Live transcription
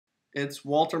It's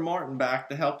Walter Martin back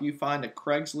to help you find a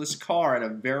Craigslist car at a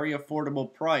very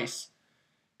affordable price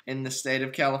in the state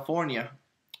of California.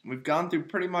 We've gone through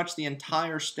pretty much the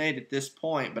entire state at this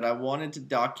point, but I wanted to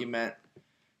document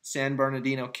San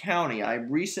Bernardino County. I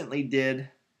recently did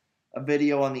a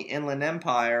video on the Inland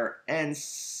Empire, and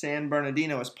San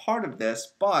Bernardino is part of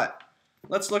this, but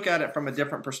let's look at it from a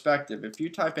different perspective. If you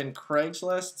type in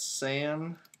Craigslist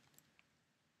San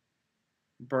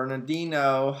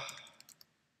Bernardino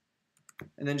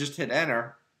and then just hit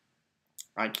enter,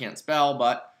 I can't spell,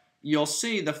 but you'll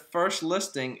see the first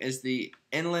listing is the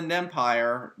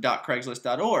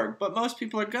inlandempire.craigslist.org, but most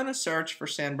people are going to search for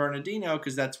San Bernardino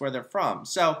because that's where they're from.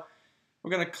 So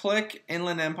we're going to click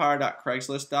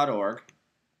inlandempire.craigslist.org,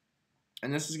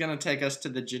 and this is going to take us to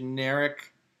the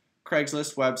generic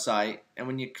Craigslist website, and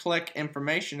when you click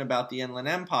information about the Inland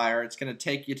Empire, it's going to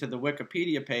take you to the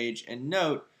Wikipedia page, and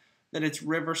note that it's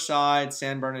Riverside,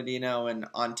 San Bernardino, and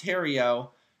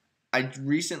Ontario. I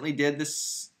recently did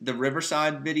the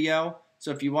Riverside video,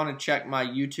 so if you want to check my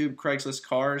YouTube Craigslist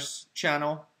Cars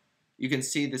channel, you can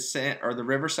see the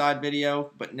Riverside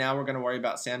video, but now we're going to worry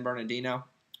about San Bernardino.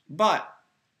 But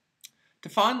to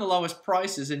find the lowest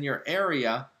prices in your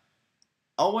area,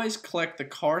 always click the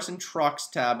Cars and Trucks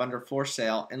tab under For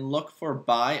Sale and look for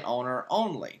Buy Owner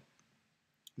Only.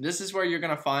 This is where you're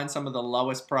going to find some of the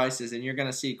lowest prices, and you're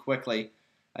going to see quickly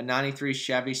a 93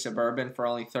 Chevy Suburban for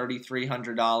only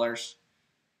 $3,300.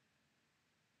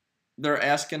 They're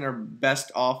asking their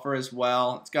best offer as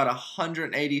well. It's got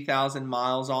 180,000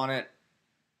 miles on it.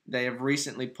 They have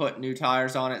recently put new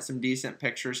tires on it, some decent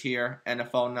pictures here, and a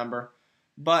phone number.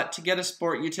 But to get a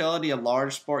sport utility, a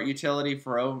large sport utility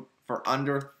for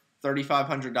under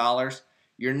 $3,500,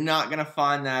 you're not going to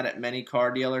find that at many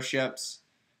car dealerships.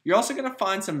 You're also going to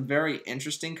find some very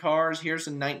interesting cars. Here's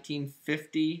a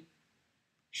 1950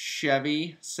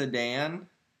 Chevy sedan.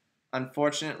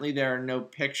 Unfortunately, there are no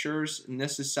pictures, and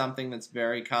this is something that's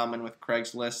very common with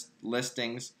Craigslist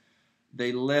listings.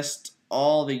 They list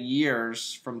all the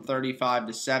years from 35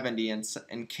 to 70, and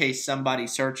in case somebody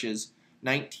searches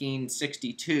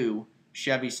 1962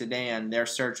 Chevy sedan, their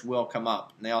search will come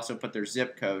up. And they also put their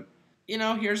zip code. You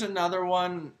know, here's another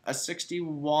one, a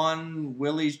 61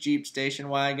 Willys Jeep station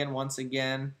wagon, once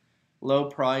again, low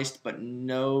priced but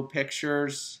no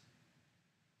pictures.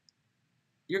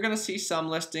 You're going to see some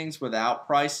listings without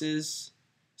prices.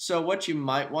 So what you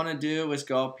might want to do is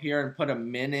go up here and put a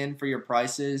min in for your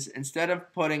prices. Instead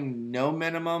of putting no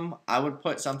minimum, I would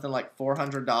put something like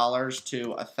 $400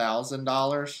 to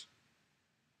 $1,000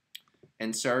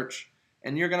 and search.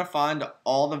 And you're going to find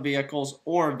all the vehicles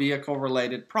or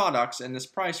vehicle-related products in this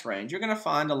price range. You're going to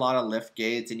find a lot of lift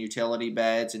gates and utility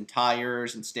beds and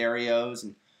tires and stereos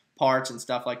and parts and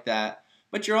stuff like that.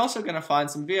 But you're also going to find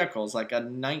some vehicles like a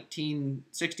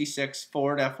 1966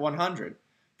 Ford F100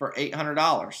 for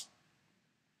 $800.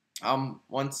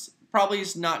 Probably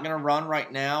is not going to run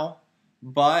right now,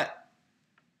 but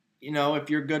you know, if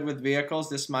you're good with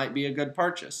vehicles, this might be a good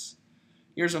purchase.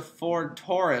 Here's a Ford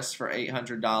Taurus for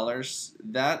 $800.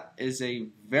 That is a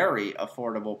very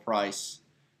affordable price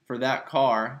for that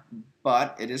car,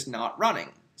 but it is not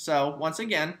running. So once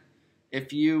again,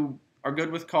 if you are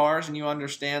good with cars and you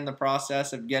understand the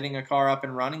process of getting a car up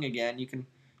and running again, you can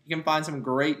find some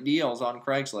great deals on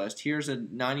Craigslist. Here's a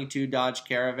 92 Dodge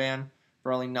Caravan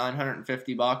for only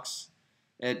 $950.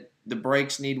 The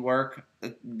brakes need work.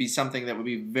 It'd be something that would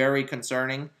be very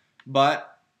concerning, but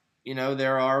you know,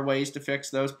 there are ways to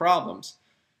fix those problems.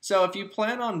 So if you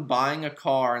plan on buying a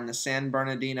car in the San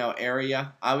Bernardino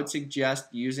area, I would suggest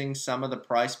using some of the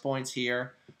price points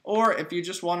here. Or if you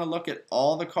just want to look at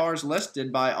all the cars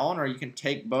listed by owner, you can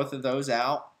take both of those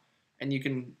out. And you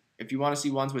can, if you want to see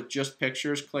ones with just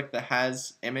pictures, click the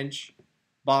Has Image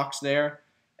box there.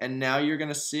 And now you're going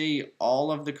to see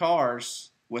all of the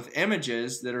cars with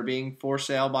images that are being for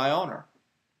sale by owner.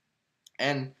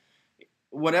 And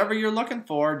whatever you're looking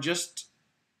for, just,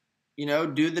 you know,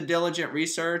 do the diligent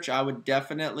research. I would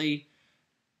definitely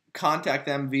contact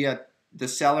them via the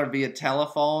seller via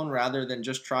telephone rather than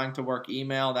just trying to work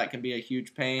email. That can be a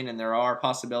huge pain, and there are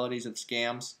possibilities of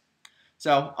scams.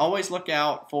 So always look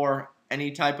out for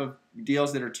any type of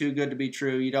deals that are too good to be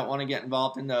true. You don't want to get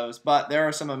involved in those. But there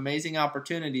are some amazing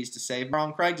opportunities to save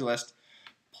on Craigslist.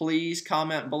 Please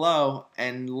comment below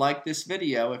and like this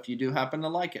video if you do happen to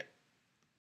like it.